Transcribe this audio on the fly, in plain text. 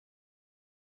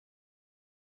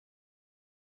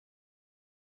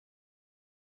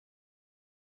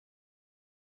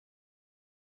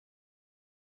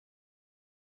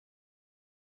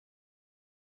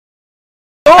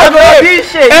FLD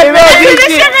shit. FLD shit.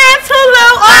 This shit ran too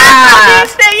low. FLD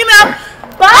shit, you know.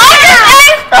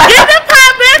 Get the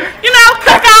poppin', you know,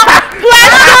 cook out,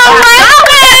 flash on right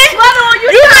away.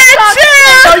 You better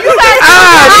chill.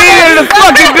 Nigga in the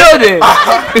fucking building.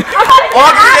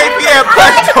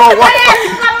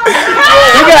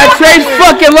 You got Trace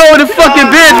fucking low with the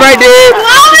fucking biz right there.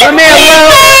 My man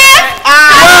low.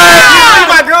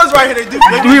 My girls right here, they do.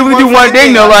 We really do one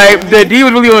thing though, like the D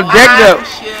was really on deck though.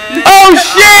 Oh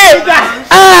shit!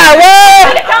 What?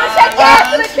 What?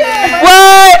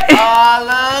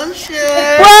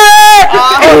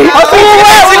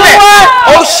 What?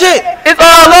 Oh shit! It's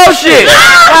all low shit.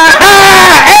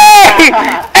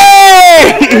 Hey!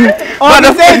 On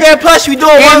the thing that plush, we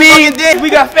doing one fucking day. We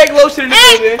got fake low shit in the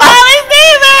building. All these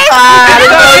Divas.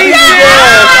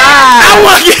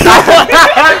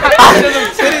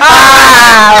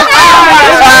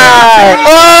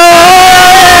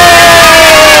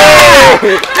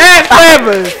 And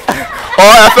flavors.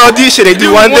 All FLD shit, they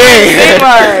do one thing.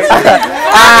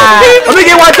 Let me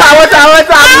get one time.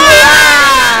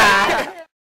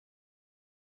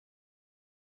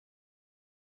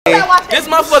 This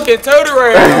my fucking turtle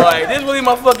right here. Like, this really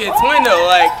my fucking twin though.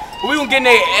 Like, we gonna get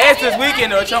their ass this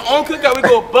weekend though. At your own cookout, we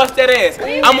gonna bust that ass.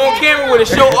 I'm on camera with a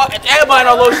show. Everybody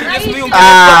know low shit. This we gonna get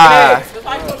that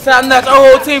fucking ass. Top notch, our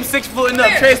whole team 6 foot and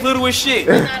up. Trace little as shit.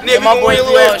 Nigga, my boy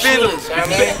little ass Benz.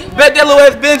 Bet that little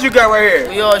ass Benz you got right here.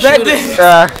 We all shooters.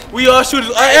 We all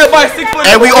shooters. Everybody 6 foot.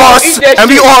 And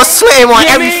we all slam on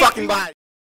every fucking body.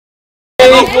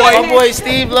 My boy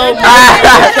Steve Low, Low, Tay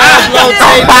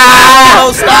Low,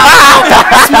 Stop Low,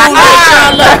 Smooth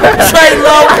Low, Trey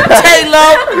Low, Tay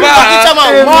Low. You talking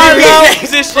about Marlo? You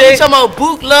talking about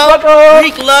Book Low,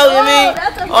 Greek Low? You mean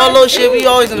all those shit? We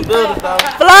always in the building, dog.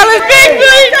 Flawless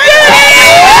victory!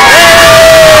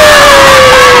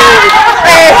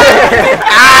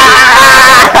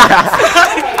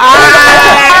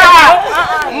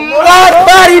 My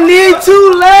body need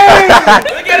 2 legs.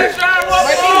 Look at it, Sean.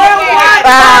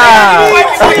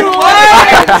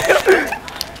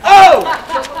 Oh!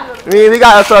 We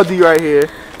got SLD right here.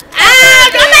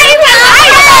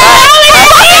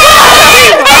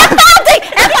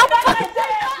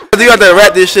 You got to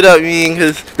wrap this shit up,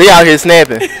 because they out here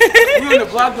snapping. We in the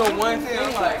block on one thing.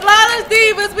 Flawless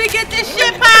Divas, we get this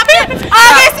shit poppin'.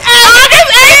 August 8th.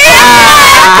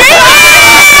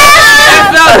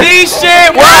 FLD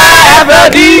shit. What?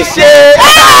 FLD shit.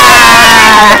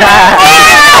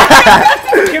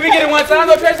 Can we get it one time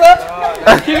though, Trace Love?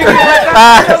 Can we get it one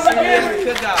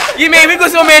time? You mean we gonna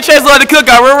see my man Trace Love the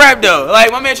cookout? We're rap though.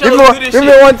 Like my man Trace Love do this shit. Give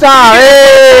me one time.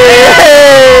 Hey.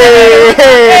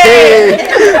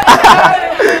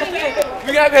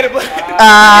 We gotta pay the bill.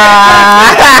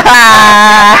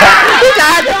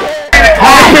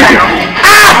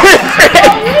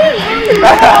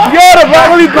 Yo, the block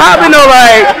really popping though,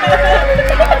 like.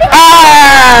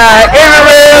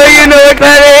 Real, you know what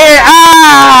that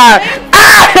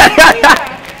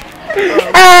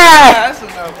is.